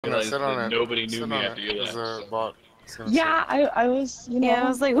realized sit on that it. nobody knew Sit me on after it. you There's left. a bot. Yeah, I was, you know. Yeah, I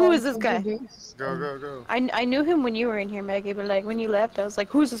was like, who is this guy? Go. I knew him when you were in here, Maggie, but like when you left, I was like,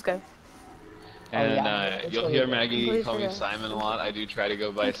 who's this guy? And yeah, you'll hear Maggie Completely call me forgot. Simon a lot. I do try to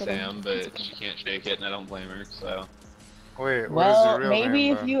go by I'm kidding. Sam, but she can't shake it, and I don't blame her. So Wait, what is your Well, real maybe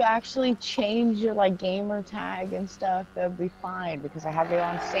name if then? you actually change your like gamer tag and stuff, that'd be fine because I have it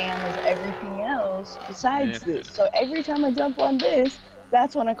on Sam as everything else besides this. So every time I jump on this,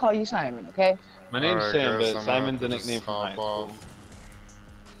 that's when I call you Simon, okay? my name's Alright Sam, guys, but I'm gonna have Simon's to a nickname just from high hop school.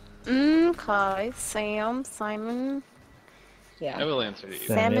 off. Okay, Sam, Simon, Yeah. I will answer to you.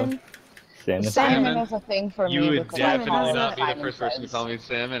 Salmon. Salmon. Simon is a thing for You me would because Simon definitely has not a- be the Simon first person to says. call me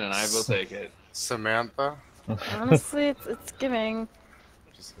Salmon, and I will take it. Samantha? Honestly, it's giving.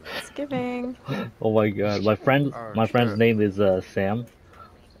 Just It's giving. Oh my god, my Oh, friend's shit. name is Sam,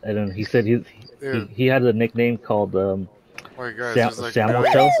 and then he said Dude, he had a nickname called wait guys, there's like Samuel.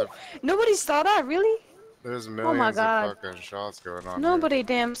 millions of Nobody saw that, really? there's Oh my millions of god. fucking shots going on Nobody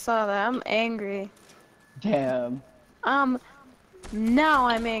damn saw that. I'm angry. Damn. Now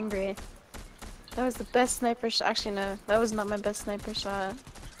I'm angry. That was the best sniper shot. Actually, no, that was not my best sniper shot.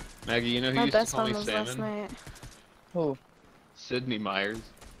 Maggie, you know who My used to best call one me was last Salmon? night. Who? Sydney Myers.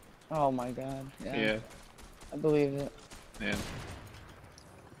 Oh my god. Yeah. Yeah. I believe it. Yeah.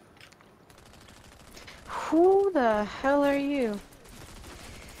 Who the hell are you?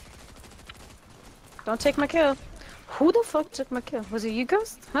 Don't take my kill. Who the fuck took my kill? Was it you,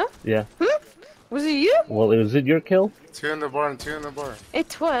 Ghost? Huh? Yeah. Was it you? Well, was it your kill? Two in the barn, two in the barn.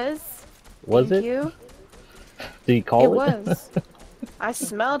 It was. Was Thank it? you. Did you call it? It was. I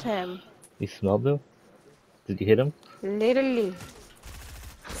smelled him. You smelled him? Did you hit him? Literally.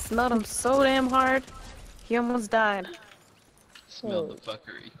 Smelled him so damn hard. He almost died. Smell the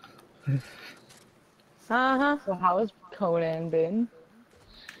fuckery. Uh-huh. So how has Conan been?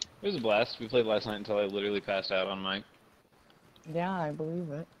 It was a blast. We played last night until I literally passed out on mic. Yeah, I believe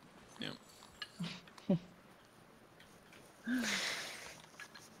it.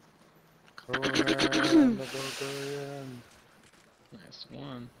 Conan the Barbarian. Nice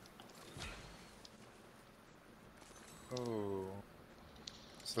one. Oh.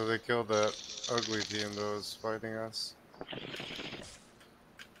 So they killed that ugly team that was fighting us.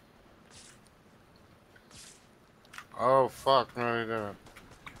 Oh fuck, no they didn't.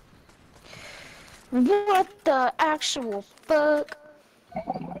 What the actual fuck?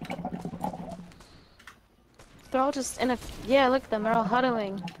 They're all just in a... Yeah, look at them. They're all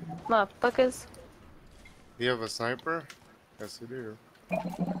huddling. Motherfuckers. Do you have a sniper? Yes you do.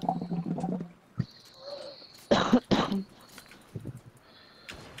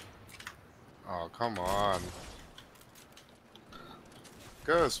 Oh, come on.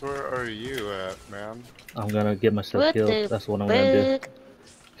 Ghost, where are you at, man? I'm gonna get myself What killed. the That's what I'm gonna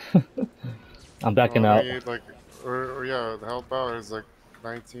fuck? do. I'm backing Well, out. we need, like, or yeah, the help out is like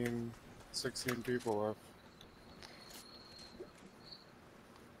 19, 16 people left.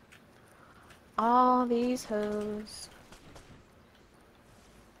 All these hoes.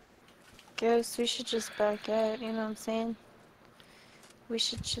 Ghost, we should just back out, you know what I'm saying? We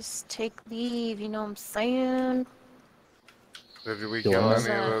should just take leave, you know what I'm saying? Did we Do kill I? any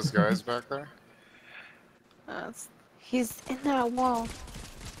of those guys back there? He's in that wall.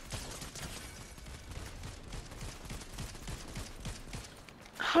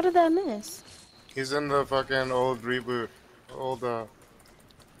 How did that miss? He's in the fucking old reboot. Old,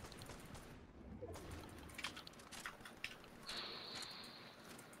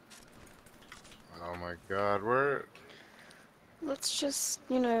 Oh my god, where? Let's just,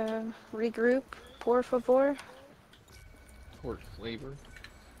 you know, regroup, por favor. Pork flavor.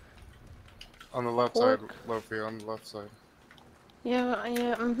 On the left Pork. side, Lofi, on the left side. Yeah,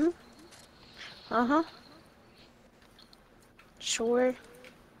 mm-hmm. Uh-huh. Sure.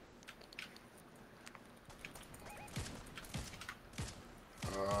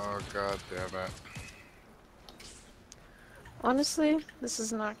 Oh god damn it. Honestly, this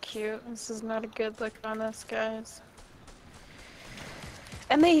is not cute. This is not a good look on us, guys.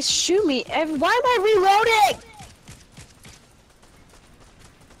 And they shoot me every— Why am I reloading?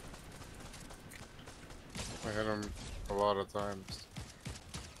 I hit him a lot of times.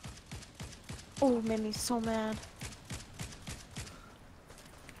 Oh, it made me so mad.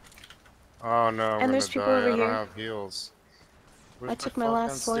 Oh no, I'm And gonna there's people die. over I don't here. have heals. Where's I took my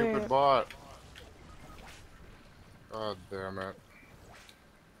last fucking flare. stupid bot? God damn it.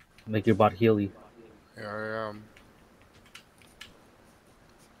 Make your bot heal you. Yeah, I am.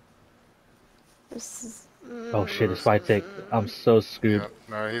 This is... Oh shit, it's 5 tick. I'm so screwed. Yeah,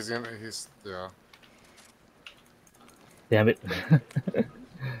 no, he's, yeah. Damn it.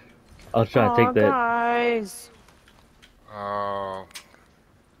 I was trying to take that. guys. Oh.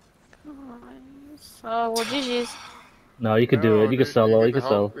 Guys. Oh, well, GG's. No, you could do it. You could dude, solo. You could could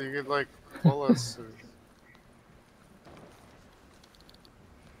solo. help. You could like pull us.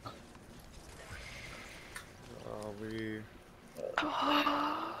 We.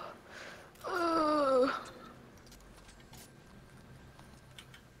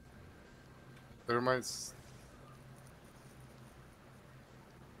 There might.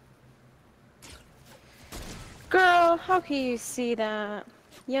 Girl, how can you see that?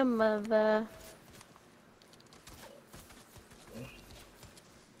 Your mother.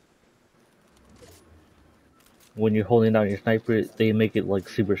 When you're holding down your sniper, they make it like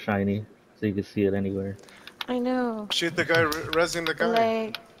super shiny, so you can see it anywhere. I know. Shoot the guy, rezzing the guy.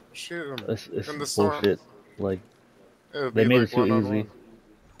 Like, Shoot him. It's In the storm. bullshit. Like It would they be made like it too easy. one-on-one.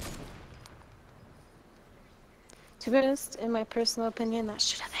 to be honest, in my personal opinion, that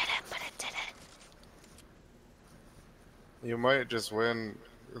should have hit him, but it didn't. You might just win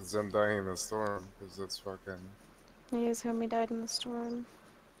with them dying in the storm, because it's fucking. You guys heard me died in the storm.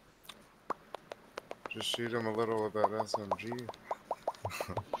 Just shoot him a little with that SMG.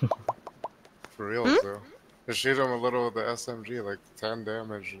 For real, though. Just shoot him a little with the SMG, like 10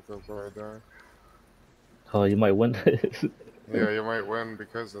 damage before I die. Oh, you might win. Yeah, you might win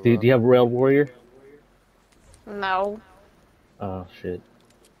because of Do that. you have Rail Warrior? No. Oh shit.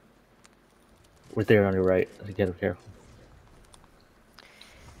 We're there on your right. You gotta be careful.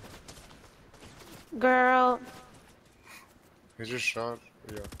 Girl. He just shot.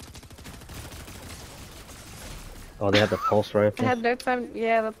 Yeah. Oh, they have the pulse I rifle. had no time.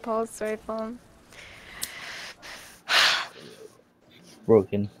 Yeah, the pulse rifle.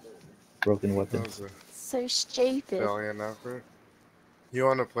 Broken That weapon. was a So stupid. valiant effort. You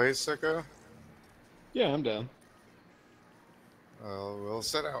wanna play, Sicko? Yeah, I'm down. We'll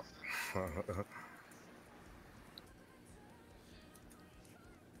set out.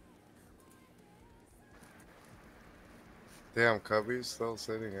 Damn, Cubby's still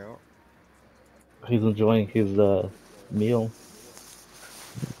sitting out. He's enjoying his meal.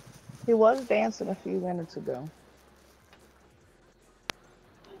 He was dancing a few minutes ago.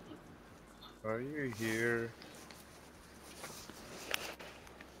 Are you here?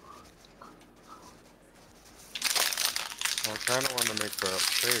 I kind of want to make that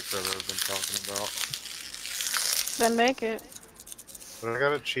shake that I've been talking about. Then make it. But I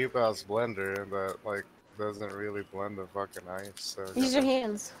got a cheap ass blender that like doesn't really blend the fucking ice. So I Use got your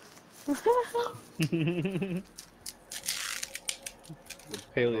hands. The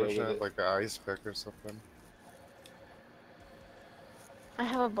I paleo wish I with had it. like an ice pick or something. I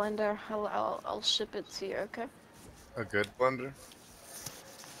have a blender. I'll ship it to you, okay? A good blender?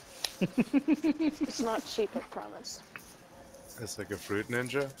 It's not cheap, I promise. It's like a fruit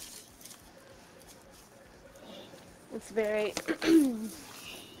ninja. It's very.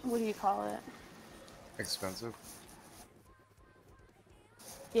 What do you call it? Expensive.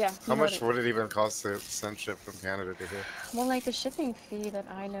 Yeah. How you know much would it even cost to send ship from Canada to here? Well, like the shipping fee that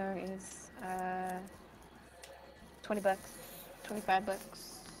I know is $20, $25,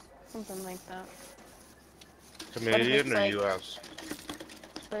 something like that. Canadian or like- US?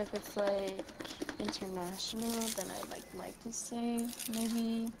 But if it's like international, then I'd like to say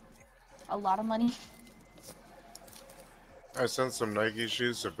maybe a lot of money. I sent some Nike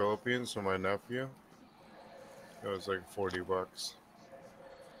shoes to Philippines for my nephew. It was like $40.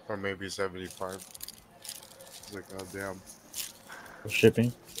 Or maybe 75. It's like, god damn.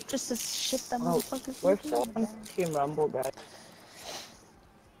 Shipping. Just to ship them Oh, motherfuckers. we're still on Team Rumble, guys.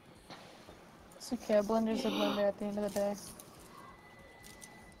 It's okay, a blender's a blender at the end of the day.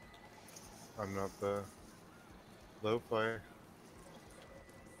 I'm not the lo-fi.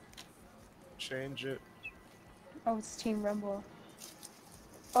 Change it. Oh, it's Team Rumble.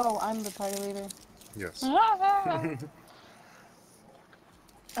 Oh, I'm the party leader. Yes. I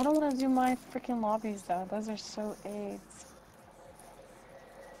don't want to do my freaking lobbies though. Those are so AIDS.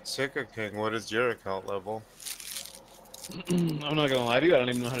 SiCaKing, what is your account level? I'm not gonna lie to you, I don't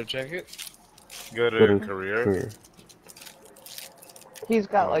even know how to check it. Go to Go to career. He's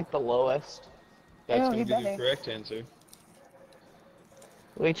got like the lowest. That's Oh, gonna you be the better. correct answer.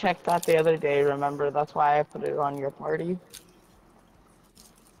 We checked that the other day, remember? That's why I put it on your party.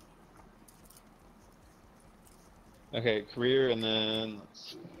 Okay, career and then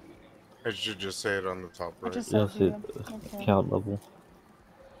let's see. I should just say it on the top I right. just Yeah, said that's it. you. Okay. Count level.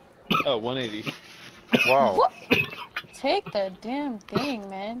 Oh, 180. Wow. What? Take the damn thing,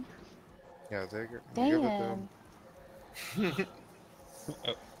 man. Yeah, take it. Give it Damn. them.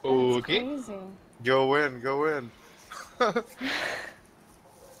 That's Okay. crazy. Go in, go in.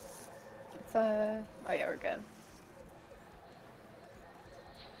 Oh yeah, we're good.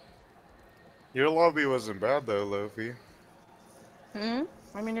 Your lobby wasn't bad though, Lofi. Hmm?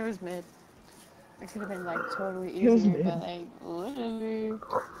 I mean, it was mid. It could have been like totally It was easier, mid. but like, whatever.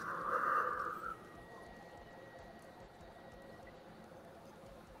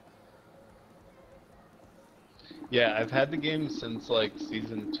 Yeah, I've had the game since like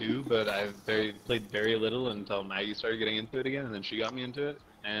season 2, but I've played very little until Maggie started getting into it again, and then she got me into it,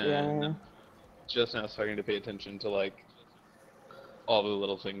 and Yeah. just now starting to pay attention to like all the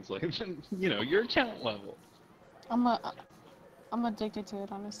little things like your account level. I'm addicted to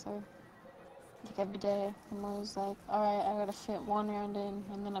it, honestly. Like every day, I'm always like, alright, I gotta fit one round in,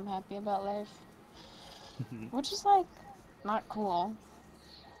 and then I'm happy about life. Which is like, not cool.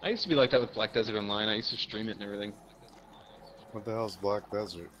 I used to be like that with Black Desert Online. I used to stream it and everything. What the hell's Black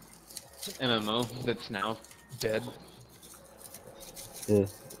Desert? MMO that's now dead. Yeah,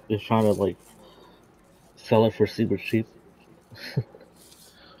 just trying to like sell it for super cheap.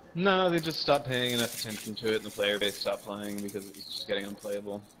 No, they just stopped paying enough attention to it, and the player base stopped playing because it was just getting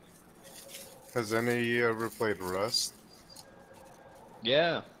unplayable. Has any of you ever played Rust?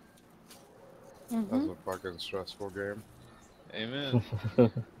 Yeah, That's a fucking stressful game. amen.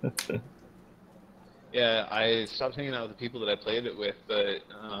 Yeah, I stopped hanging out with the people that I played it with, but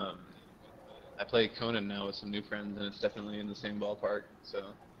I play Conan now with some new friends, and it's definitely in the same ballpark. So,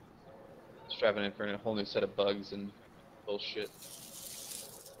 strapping in for a whole new set of bugs and bullshit.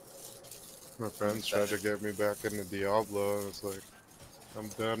 My friends tried to get me back into Diablo, and it's like, I'm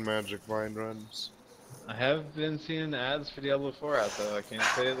done Magic Mind runs. I have been seeing ads for Diablo 4 out though. I can't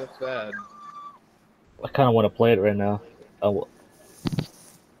say that's bad. I kind of want to play it right now. Oh,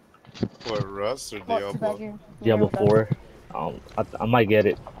 What, Rust or What, Diablo? Tobacco? Diablo 4. I might get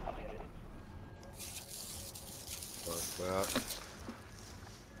it. Fuck that.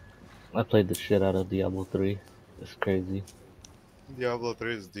 I played the shit out of Diablo 3. It's crazy. Diablo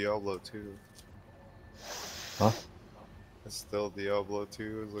 3 is Diablo 2. Huh? It's still Diablo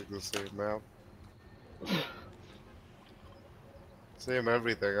 2, it's like the same map. Same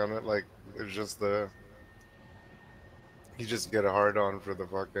everything on it, like, it's just the... You just get a hard on for the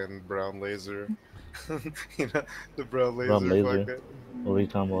fucking brown laser. You know, the brown Brown laser laser. fucking... What are you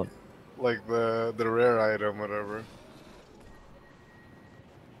talking about? Like the rare item, whatever.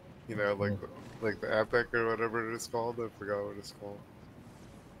 You know, like the epic or whatever it's called. I forgot what it's called.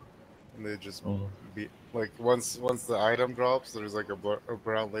 And they just be like once the item drops, there's like a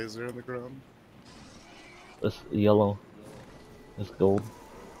brown laser in the ground. It's yellow. It's gold.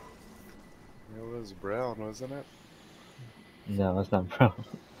 It was brown, wasn't it? No, it's not brown.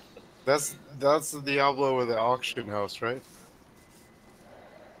 That's the Diablo with the auction house, right?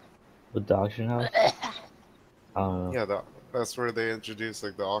 With the auction house? I don't know. Yeah, that's where they introduced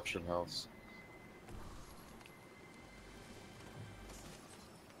like the auction house.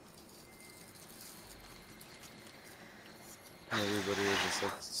 And everybody was just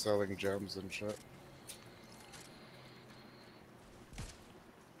like selling gems and shit.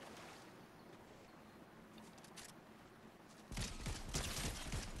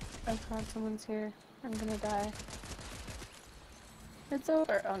 Oh god, someone's here. I'm gonna die. It's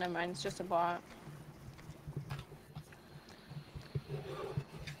over. Oh, never mind. It's just a bot.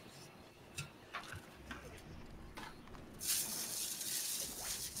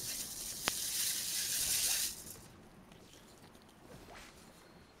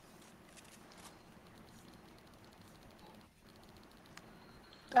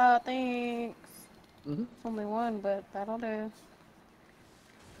 Oh, thanks. Only one, but that'll do.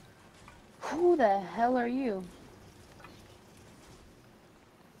 Who the hell are you?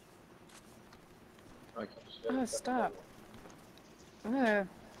 Oh, stop. Ugh.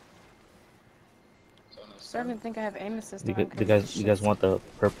 Starting to think I have aim assist on. You guys want the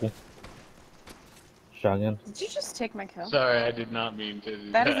purple shotgun? Did you just take my kill? Sorry, I did not mean to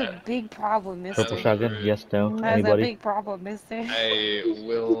do That is a big problem, mister. Purple shotgun? rude. Yes, no? That is a Anybody? big problem, mister. I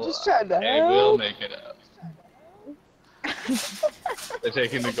will. Just trying to I will help. make it up. They're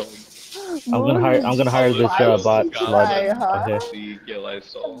taking the gold. I'm gonna hire this bot. God, Okay. the kill I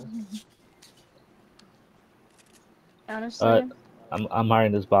stole. Honestly? I'm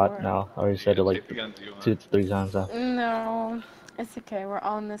hiring this bot now. I already said it like Take the guns you want. 2 to 3 times now. No. It's okay. We're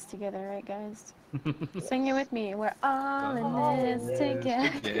all in this together, right, guys? Sing it with me. We're all in this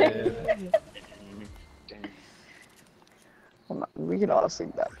together. Come on, we can all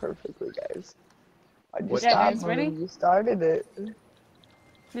sing that perfectly, guys. I just Yeah, stopped guys, ready? when you started it.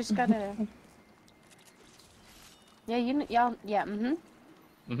 Just gotta. Yeah, y'all. Yeah,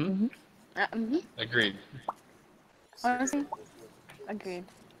 Agreed. Honestly, agreed.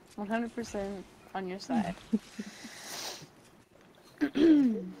 100% on your side.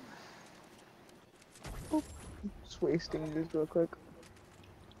 Just wasting this real quick.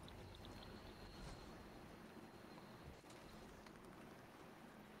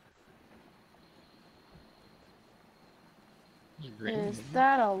 Is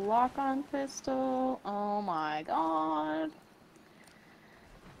that a lock-on pistol? Oh my god.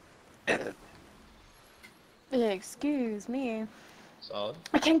 Excuse me. Solid.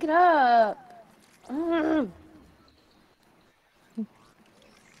 I can't get up. I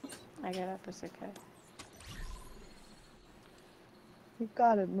get up, it's okay. You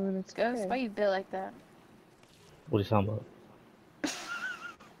got it, Moon. It's Ghost, okay. why you built like that? What are you talking about?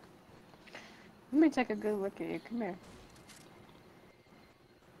 Let me take a good look at you. Come here.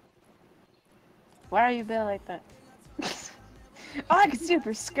 Why are you built like that? Oh, I can see up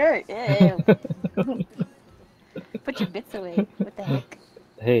your skirt. Ew. Put your bits away. What the heck?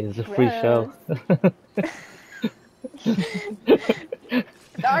 Hey, it's a free show.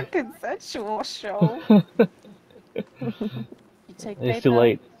 Non-consensual show. You take PayPal? It's too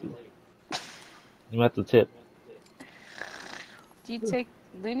late. You have to tip. Do you take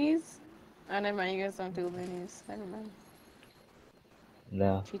loonies? Oh, never mind. You guys don't do loonies. Never mind.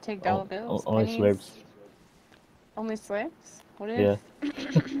 No. Do you take dollar bills? Only pennies? slurps. Only slurps? What Yeah.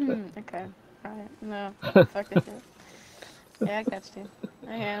 if? Okay. Alright. No. Fuck that shit. Yeah, I got you.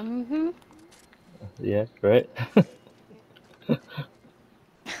 I am. Mm-hmm. Yeah, right?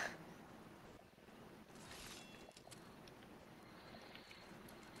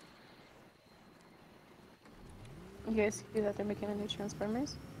 You guys see that they're making a new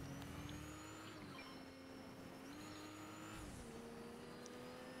Transformers?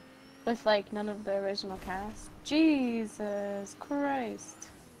 With like none of the original cast. Jesus Christ.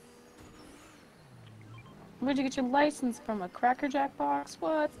 Where'd you get your license from? A Cracker Jack box?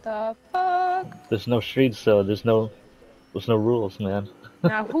 What the fuck? There's no streets, so there's no rules, man.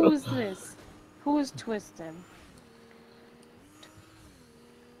 Now who's this? Who is Twisted?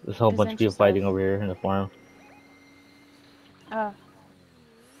 There's a whole bunch of people fighting over here in the farm. Oh.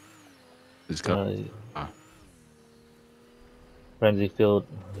 It's coming. Frenzy field,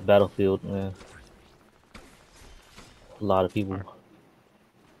 battlefield, man. A lot of people.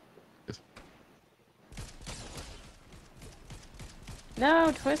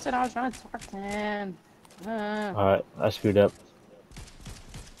 No, Twisted, I was trying to talk to him. Alright, I screwed up.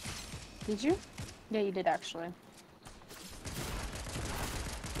 Did you? Yeah, you did actually.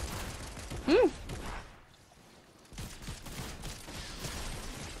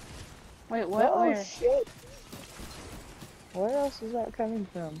 Wait, what? Oh, Where? shit. Where else is that coming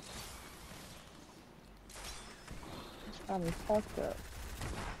from? It's probably fucked up.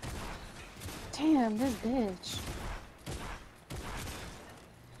 Damn, this bitch.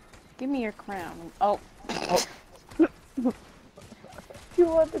 Give me your crown. Oh. You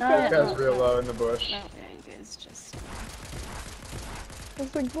want the crown? Guy's real low in the bush. No, yeah, you guys just.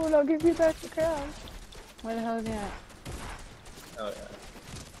 It's like, Moon, I'll give you back the crown. Where the hell is he at? Oh yeah.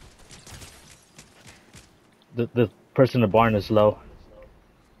 The person in the barn is low.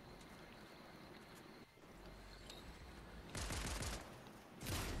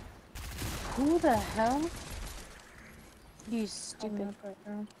 Who the hell? You stupid.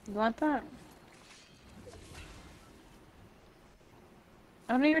 You want that?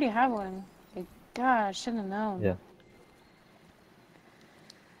 Oh, no, you already have one. Like, God, I shouldn't have known. Yeah.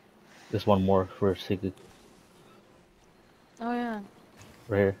 There's one more for SiCaKing. Oh, yeah.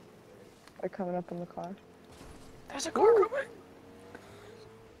 Right here. They're coming up in the car. There's a car coming.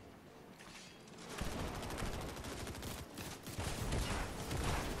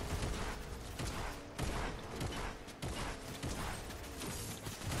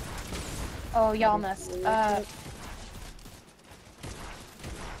 Oh, y'all messed up.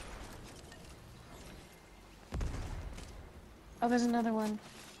 Oh, there's another one.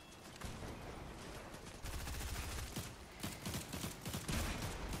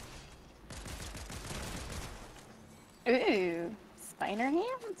 Ooh, spider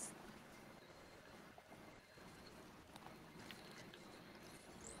hands?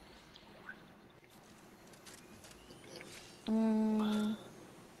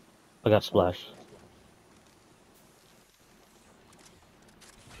 I got splash.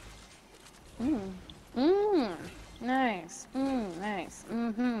 Nice. Nice.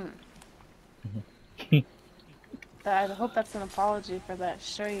 I hope that's an apology for that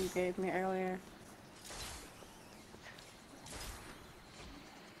show you gave me earlier.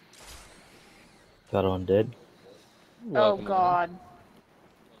 Got on dead. Oh God.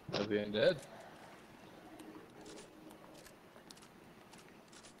 Of the undead.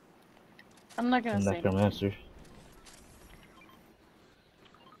 I'm not gonna say anything. Necromancer.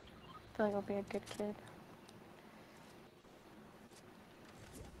 I feel like I'll be a good kid.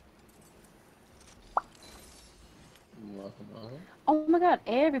 Welcome, welcome. Oh my god,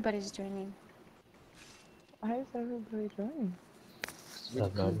 everybody's joining. Why is everybody joining? We're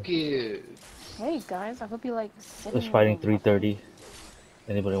That's not- good. Hey guys, I hope you like sitting It's in fighting the 3:30.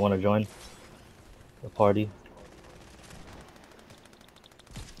 Anybody want to join the party?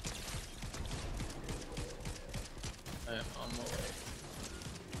 I am on my way.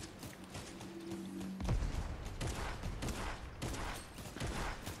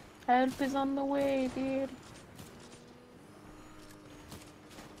 Help is on the way, dude.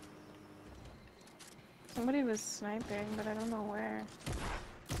 Somebody was sniping, but I don't know where.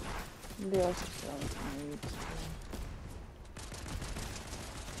 Somebody else is throwing grenades.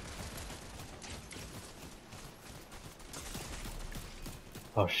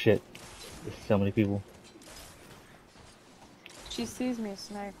 Oh shit! There's so many people. She sees me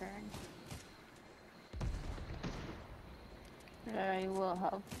sniping. I will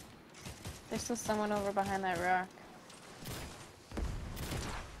help. There's still someone over behind that rock.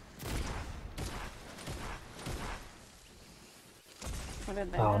 What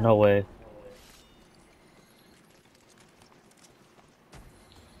did they Oh have? no way!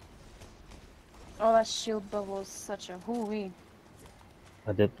 Oh, that shield bubble is such a hooey.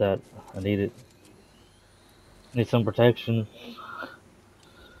 I did that. I need it. Need some protection.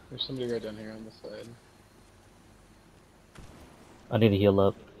 There's somebody right down here on the side. I need to heal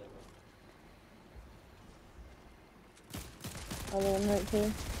up. Are they in right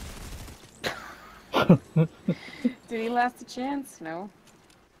here? Did he last a chance? No.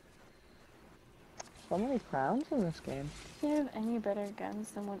 So many crowns in this game. Do you have any better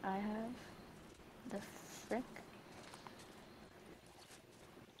guns than what I have? The frick?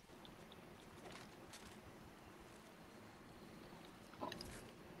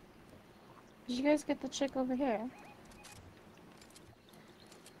 Did you guys get the chick over here?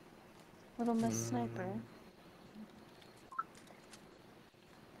 Little Miss Sniper.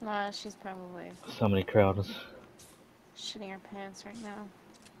 Nah, she's probably So many crowds. shitting her pants right now.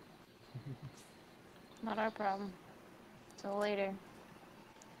 Not our problem. So later.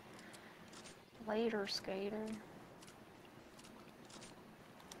 Later, skater.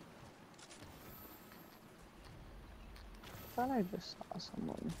 I thought I just saw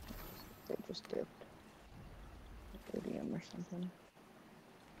someone. They just dipped. Like ADM or something.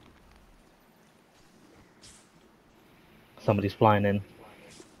 Somebody's flying in.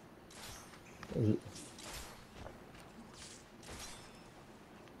 Is it-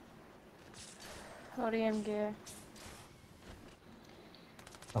 ODM gear.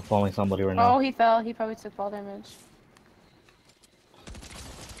 I'm following somebody right Oh, now. he fell. He probably took fall damage.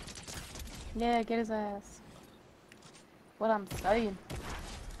 Yeah, get his ass. What I'm saying.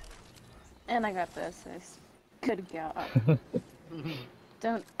 And I got the assist. Good God.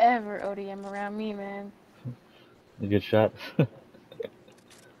 Don't ever ODM around me, man. A good shot.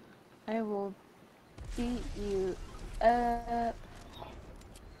 I will beat you up.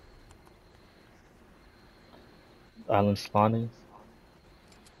 Island spawning.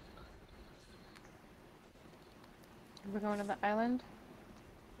 We're going to the island.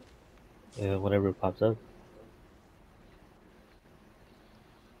 Yeah, whatever pops up.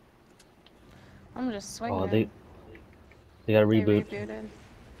 I'm just swinging. Oh, they got a They reboot rebooted.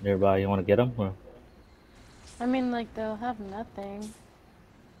 nearby. You want to get them? Or? I mean, like, they'll have nothing.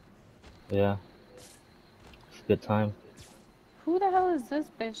 Yeah. It's a good time. Who the hell is this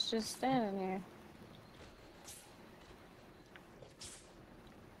bitch just standing here?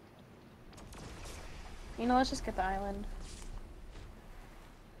 You know, let's just get the island.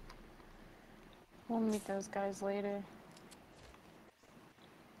 We'll meet those guys later.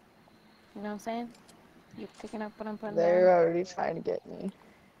 You know what I'm saying? You picking up what I'm putting They're down? already trying to get me.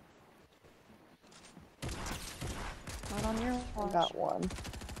 Not on your I watch. got one.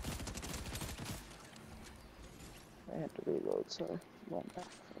 I had to reload, so I went back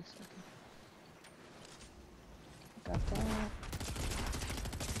for a second. Got that.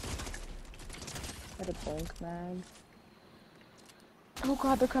 Had a blink mag. Oh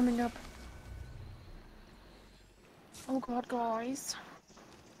god, they're coming up. Oh god, guys.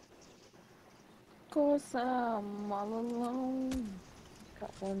 Cause I'm all alone.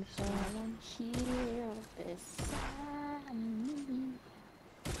 Got one shot. Someone here beside me.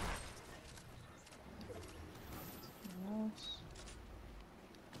 Else.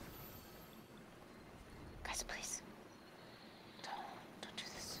 Guys, please. Don't do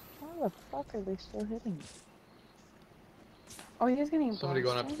this. Why the fuck are they still hitting me? Oh, you guys getting Somebody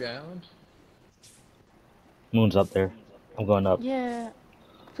going up to blasted? the island? Moon's up there. I'm going up. Yeah,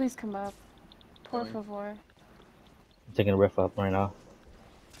 please come up. Por Coming. favor. I'm taking a riff up right now.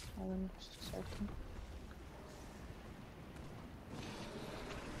 Hold on just a second.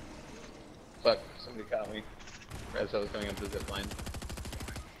 Fuck, somebody caught me. As I was going up the zip line.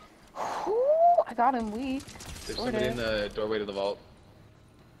 Whew, I got him weak. There's Sorta. somebody in the doorway to the vault.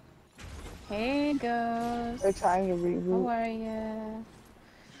 Hey, Ghost. They're trying to How reboot. are ya?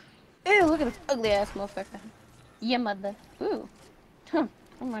 Ew, look at this ugly ass motherfucker. Yeah, mother. Ooh. Huh.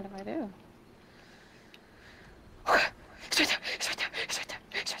 What mind if I do? It's right there. It's right there. It's right there.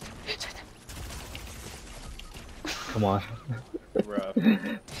 It's right there. It's right there. Come on. Rough.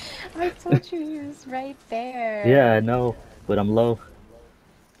 I told you he was right there. Yeah, I know, but I'm low.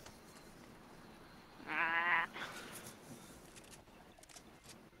 Ah.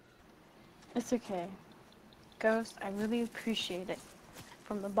 It's okay. Ghost, I really appreciate it.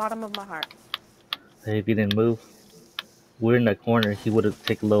 From the bottom of my heart. Hey, if he didn't move, we're in that corner. He would have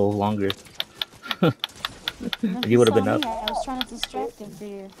taken a little longer. No, He would have saw been up. me. I was trying to distract him for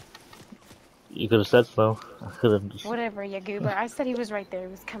you. You could have said so. I could have. Just... Whatever, ya goober. I said he was right there. He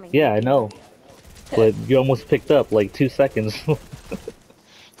was coming. Yeah, I know. But you almost picked up like 2 seconds.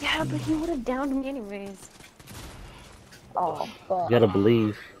 Yeah, but he would have downed me anyways. Oh, fuck. You gotta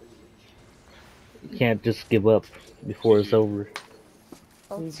believe. You can't just give up before it's over.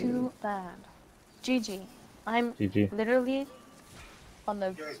 Oh, too bad. GG. I'm GG. literally on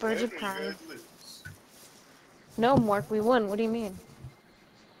the verge of crying. No, Mark, we won. What do you mean?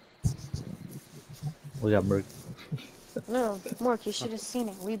 We got murked. No, Mark, you should have seen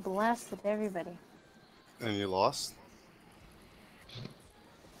it. We blasted everybody. And you lost?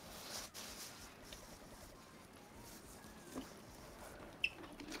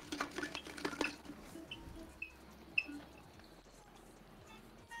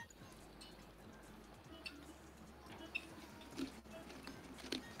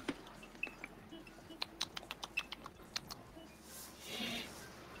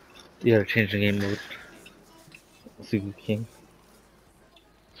 You gotta change the game mode. SiCaKing.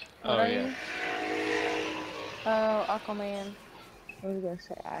 Oh, What are yeah. you? Oh, Aquaman. I was gonna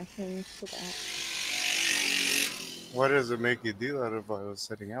say actions to that. Why does it make you do that if I was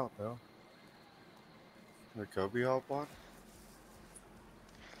sitting out, though? The Kobe hop on?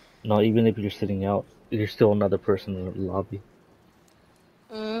 No, even if you're sitting out, you're still another person in the lobby.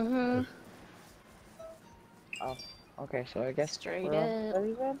 Mm-hmm. Oh, okay, so I guess Straight we're all up.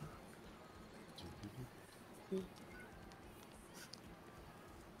 ready then?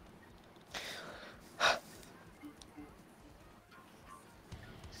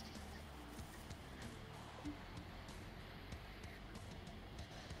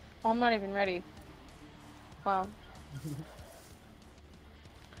 I'm not even ready. Wow.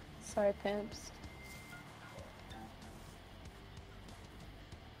 Sorry, pimps.